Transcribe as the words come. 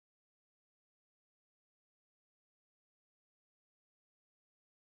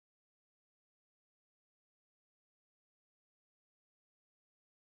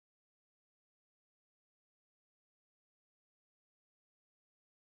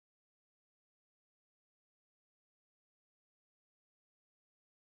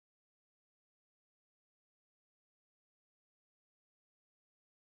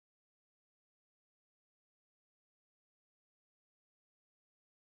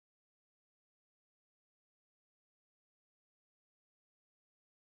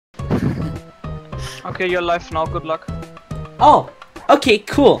Okay, you're live now, good luck. Oh, okay,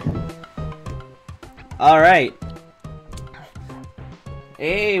 cool. Alright.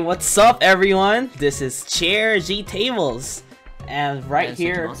 Hey, what's up everyone? This is ChairGTables. And right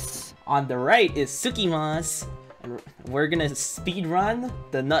here Sukimos. on the right is Sukimos. And we're gonna speedrun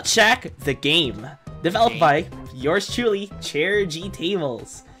the Nutshack, the game. Developed by yours truly,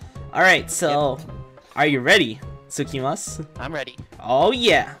 ChairGTables. Alright, so are you ready, Sukimos? I'm ready. Oh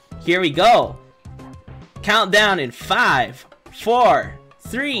yeah, here we go. Countdown in 5, 4,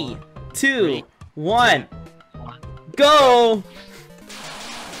 3, 2, 1. Go!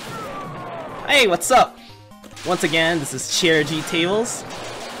 Hey, what's up? Once again, this is ChairGTables.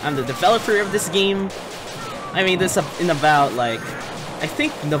 I'm the developer of this game. I made this up in about, like, I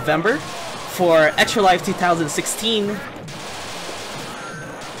think November for Extra Life 2016.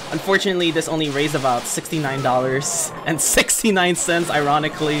 Unfortunately, this only raised about $69.69,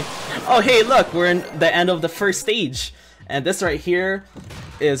 ironically. Oh, hey, look, we're in the end of the first stage. And this right here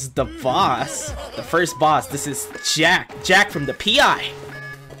is the boss. The first boss. This is Jack. Jack from the PI.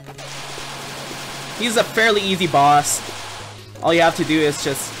 He's a fairly easy boss. All you have to do is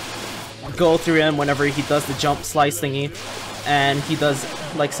just go through him whenever he does the jump slice thingy. And he does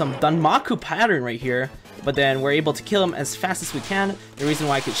like some Danmaku pattern right here. But then we're able to kill him as fast as we can. The reason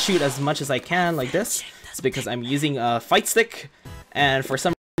why I could shoot as much as I can like this is because I'm using a fight stick. And for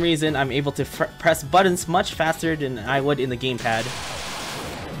some reason, I'm able to press buttons much faster than I would in the gamepad.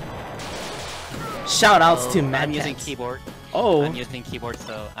 Shoutouts to Mad I'm using Cats. keyboard. Oh. I'm using keyboard,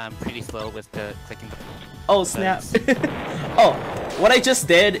 so I'm pretty slow with the clicking the Oh snap. Oh, what I just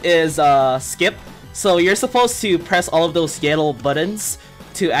did is skip. So you're supposed to press all of those yellow buttons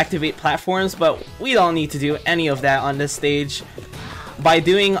to activate platforms, but we don't need to do any of that on this stage. By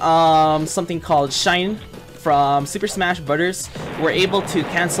doing something called Shine from Super Smash Bros., we're able to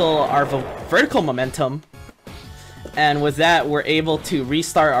cancel our vertical momentum. And with that, we're able to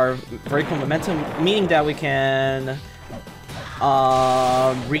restart our vertical momentum, meaning that we can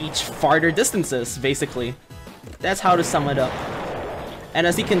reach farther distances, basically. That's how to sum it up. And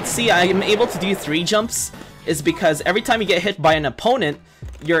as you can see, I'm able to do 3 jumps. Is because every time you get hit by an opponent,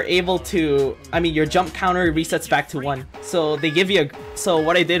 you're able to, your jump counter resets back to 1. So they give you so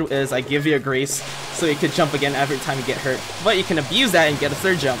what I did is I give you a grace so you could jump again every time you get hurt. But you can abuse that and get a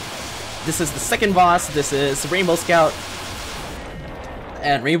 3rd jump. This is the second boss. This is Rainbow Scout.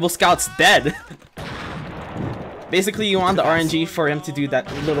 And Rainbow Scout's dead. Basically, you want the RNG for him to do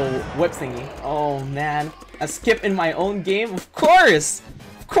that little whip thingy. Oh man, a skip in my own game? Of course!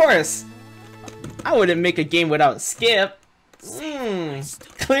 Of course! I wouldn't make a game without a skip.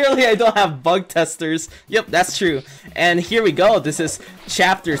 Clearly I don't have bug testers. Yep, that's true. And here we go. This is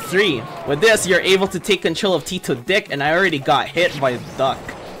chapter 3. With this, you're able to take control of Tito Dick, and I already got hit by a duck.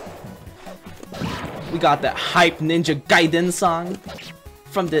 We got that hype Ninja Gaiden song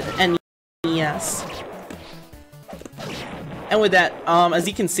from the NES. And with that, as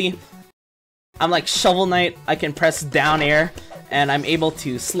you can see, I'm like Shovel Knight. I can press down air, and I'm able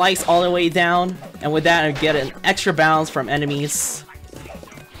to slice all the way down. And with that, I get an extra bounce from enemies.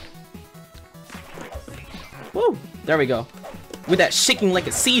 Woo! There we go. With that shaking like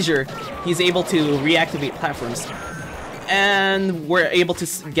a seizure, he's able to reactivate platforms. And we're able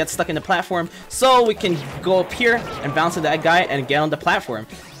to get stuck in the platform, so we can go up here and bounce to that guy and get on the platform.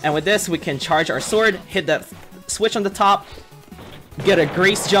 And with this, we can charge our sword, hit that switch on the top, get a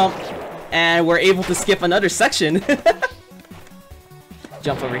grace jump, and we're able to skip another section.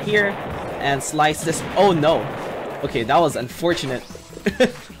 Jump over here and slice this. Oh no. Okay, that was unfortunate.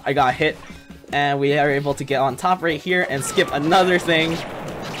 I got hit. And we are able to get on top right here and skip another thing.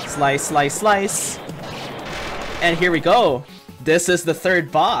 Slice, slice, slice. And here we go. This is the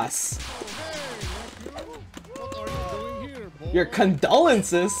 3rd boss. Your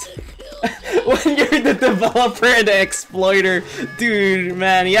condolences? When you're the developer and the exploiter. Dude,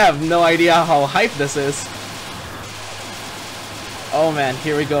 man, you have no idea how hype this is. Oh man,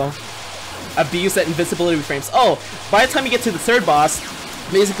 here we go. Abuse that invisibility frames. Oh, by the time you get to the 3rd boss,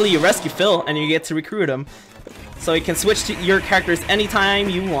 basically you rescue Phil and you get to recruit him. So you can switch to your characters anytime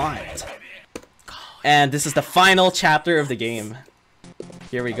you want. And this is the final chapter of the game.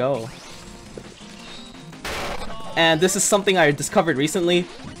 Here we go. And this is something I discovered recently.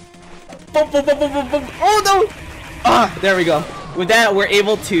 Boom, boom, boom, boom, boom, boom. Oh no! Ah, there we go. With that, we're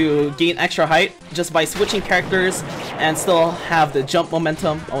able to gain extra height just by switching characters and still have the jump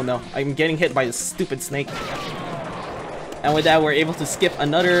momentum. Oh no, I'm getting hit by this stupid snake. And with that, we're able to skip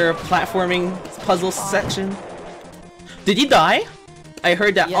another platforming puzzle section. Did you die? I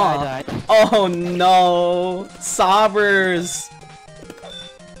heard that. Yeah, I died. Oh no, sobbers.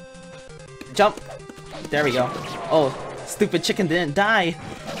 Jump. There we go. Oh, stupid chicken didn't die.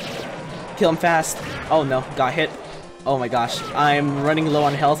 Kill him fast. Oh no, got hit. Oh my gosh, I'm running low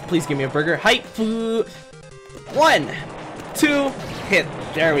on health. Please give me a burger. Hype. 1, 2, hit.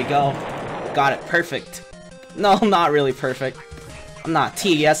 There we go. Got it. Perfect. No, not really perfect. I'm not a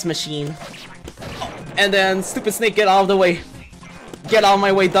TES machine. And then stupid snake, get out of the way. Get out of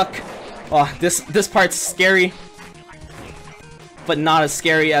my way, duck. Oh, this part's scary. But not as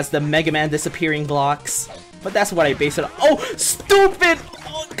scary as the Mega Man disappearing blocks. But that's what I base it on. Oh, stupid!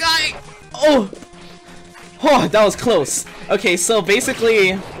 Oh, guy! Oh! Oh, that was close. Okay, so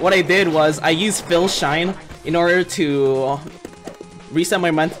basically what I did was I used Phil Shine in order to reset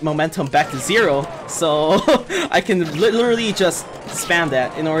my momentum back to 0. So I can literally just spam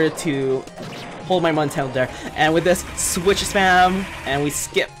that in order to hold my momentum there. And with this switch spam, and we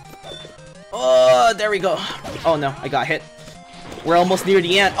skip. Oh, there we go. Oh no, I got hit. We're almost near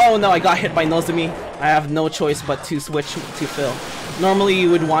the end. Oh no, I got hit by Nozomi. I have no choice but to switch to Phil. Normally you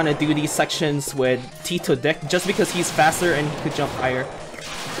would want to do these sections with Tito Dick just because he's faster and he could jump higher.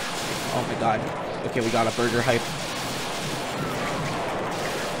 Oh my god. Okay, we got a burger hype.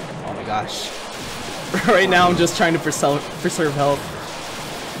 Oh my gosh. Right now I'm just trying to preserve health.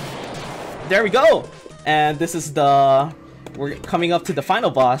 There we go! And this is the... We're coming up to the final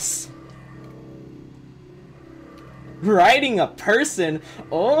boss. Riding a person?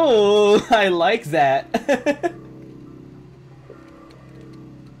 Oh, I like that.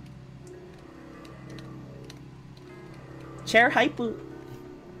 Chair hype.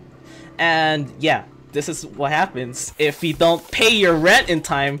 And yeah, this is what happens if you don't pay your rent in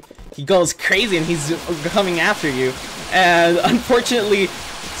time. He goes crazy and he's coming after you. And unfortunately,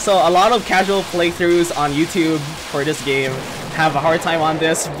 so a lot of casual playthroughs on YouTube for this game have a hard time on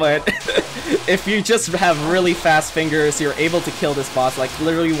this, but if you just have really fast fingers, you're able to kill this boss like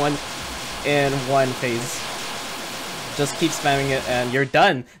literally in one phase. Just keep spamming it and you're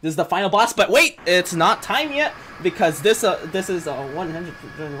done. This is the final boss, but wait, it's not time yet because this is a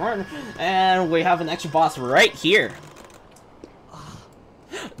 100% run, and we have an extra boss right here.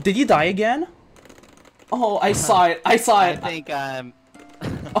 Did you die again? Oh, I saw it. I saw it. I think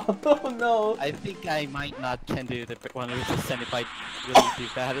Oh no. I think I might not can do the 100% if I really do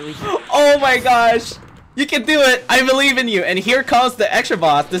badly. Oh my gosh! You can do it! I believe in you! And here comes the extra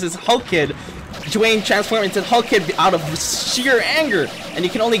boss. This is Hulk Kid. Dwayne transformed into Hulk Kid out of sheer anger. And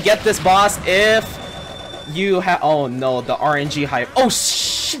you can only get this boss if you have... Oh no, the RNG hype. Oh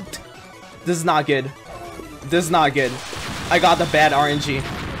shoot! This is not good. This is not good. I got the bad RNG.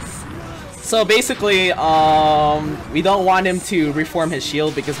 So basically, we don't want him to reform his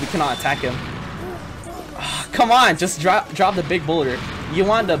shield because we cannot attack him. Come on, just drop the big boulder. You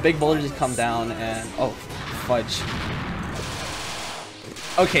want the big boulder to come down and... Oh, fudge.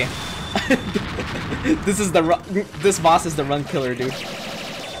 Okay. This boss is the run killer, dude.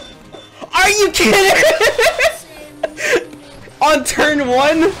 Are you kidding? On turn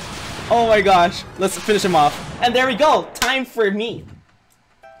 1? Oh my gosh. Let's finish him off. And there we go. Time for me.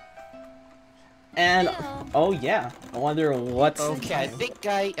 And oh yeah, I wonder what's... Okay, I think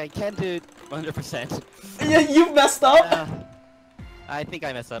I can do 100%. Yeah, you messed up. I think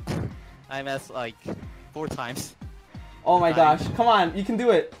I messed up. I messed like 4 times. Oh my gosh, come on, you can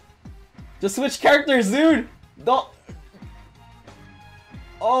do it. Just switch characters, dude. Don't.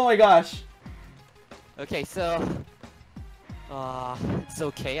 Oh my gosh. Okay, so it's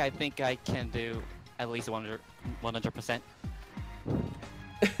okay. I think I can do at least 100%.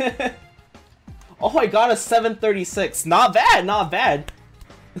 Oh, I got a 736. Not bad, not bad.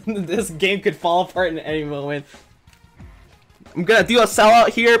 This game could fall apart in any moment. I'm gonna do a sellout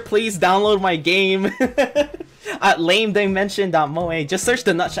here. Please download my game at lamedimension.moe. Just search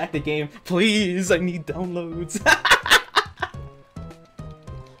the Nutshack the game. Please, I need downloads.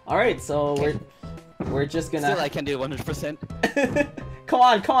 Alright, so okay. we're just gonna... Still I can do 100%. Come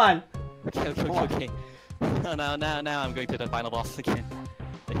on, come on. Okay. Now I'm going to the final boss again.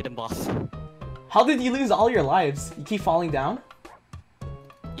 The hidden boss. How did you lose all your lives? You keep falling down?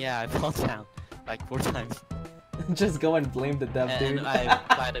 Yeah, I fell down like 4 times. Just go and blame the dev, dude. And I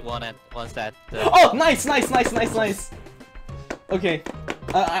died once that... Oh, nice! Okay,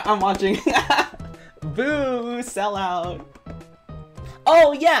 I'm watching. Boo! Sellout!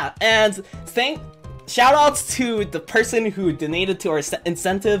 Oh yeah, and shoutouts to the person who donated to our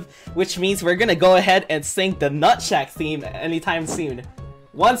incentive, which means we're gonna go ahead and sing the Nutshack theme anytime soon.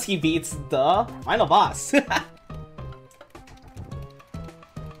 Once he beats the final boss.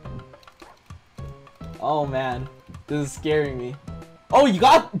 Oh man, this is scaring me. Oh, you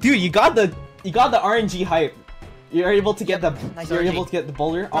got the RNG hype. You're able to get the. Nice You're RG. able to get the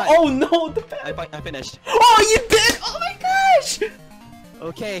boulder. Right. Oh no! The I finished. Oh, you did! Oh my gosh!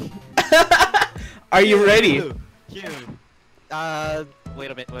 Okay. Are you ready? Phew.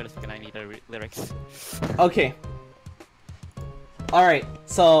 Wait a minute. Wait a second. I need the lyrics. Okay. All right.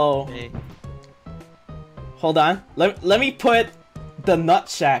 So Okay. hold on. Let me put the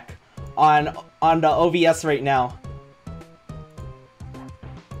Nutshack on the OBS right now.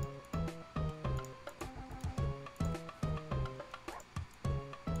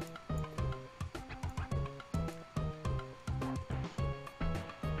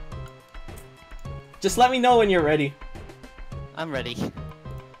 Just let me know when you're ready. I'm ready.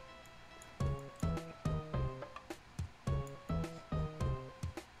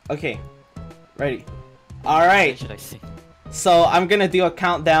 Okay. Ready. Alright. What should I sing? So I'm gonna do a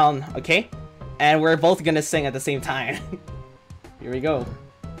countdown, okay? And we're both gonna sing at the same time. Here we go.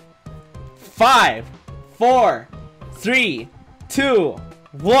 5, 4, 3, 2,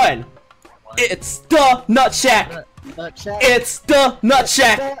 1. It's the Nutshack! It's the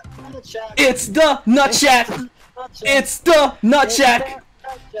Nutshack! It's the Nutshack! It's the Nutshack!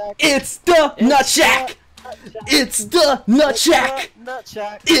 It's the Nutshack! It's the Nutshack!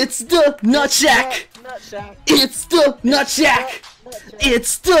 It's the Nutshack! It's the Nutshack!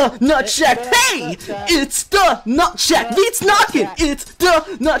 It's the Nutshack! Hey! It's the Nutshack! Beats knocking! It's the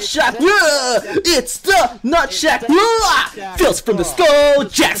Nutshack! It's the Nutshack! Phil's from the skull,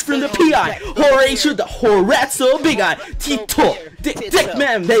 Jack's from the PI, Horatio the Horat so big eye, Tito, Dick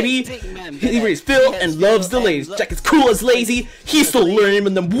man baby! He raised Phil and loves the ladies. Jack is cool as lazy, he's still learning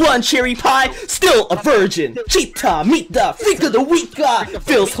from the one cherry pie, still a virgin. Cheetah, meet the freak of the week guy.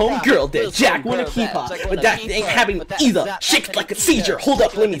 Phil's homegirl that Jack wanna keep her, but that ain't having either. Shakes like a seizure, hold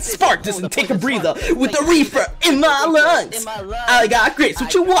up, let me spark this and take a breather. With the reefer in my lungs, I got grapes,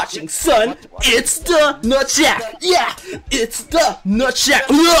 what you watching, son? It's the Nutshack, yeah! It's the Nutshack,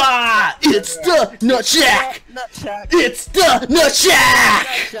 it's the Nutshack! It's the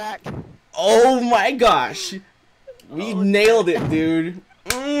Nutshack! Oh my gosh! We nailed it, dude.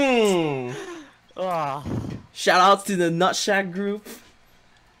 Shout outs to the Nutshack group.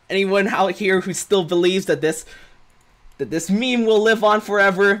 Anyone out here who still believes that this meme will live on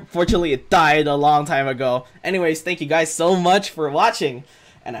forever. Fortunately, it died a long time ago. Anyways, thank you guys so much for watching,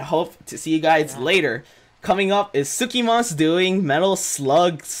 and I hope to see you guys later. Coming up is Sukimos doing Metal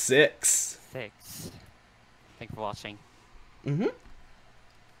Slug 6. Thanks for watching.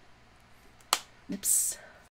 Oops.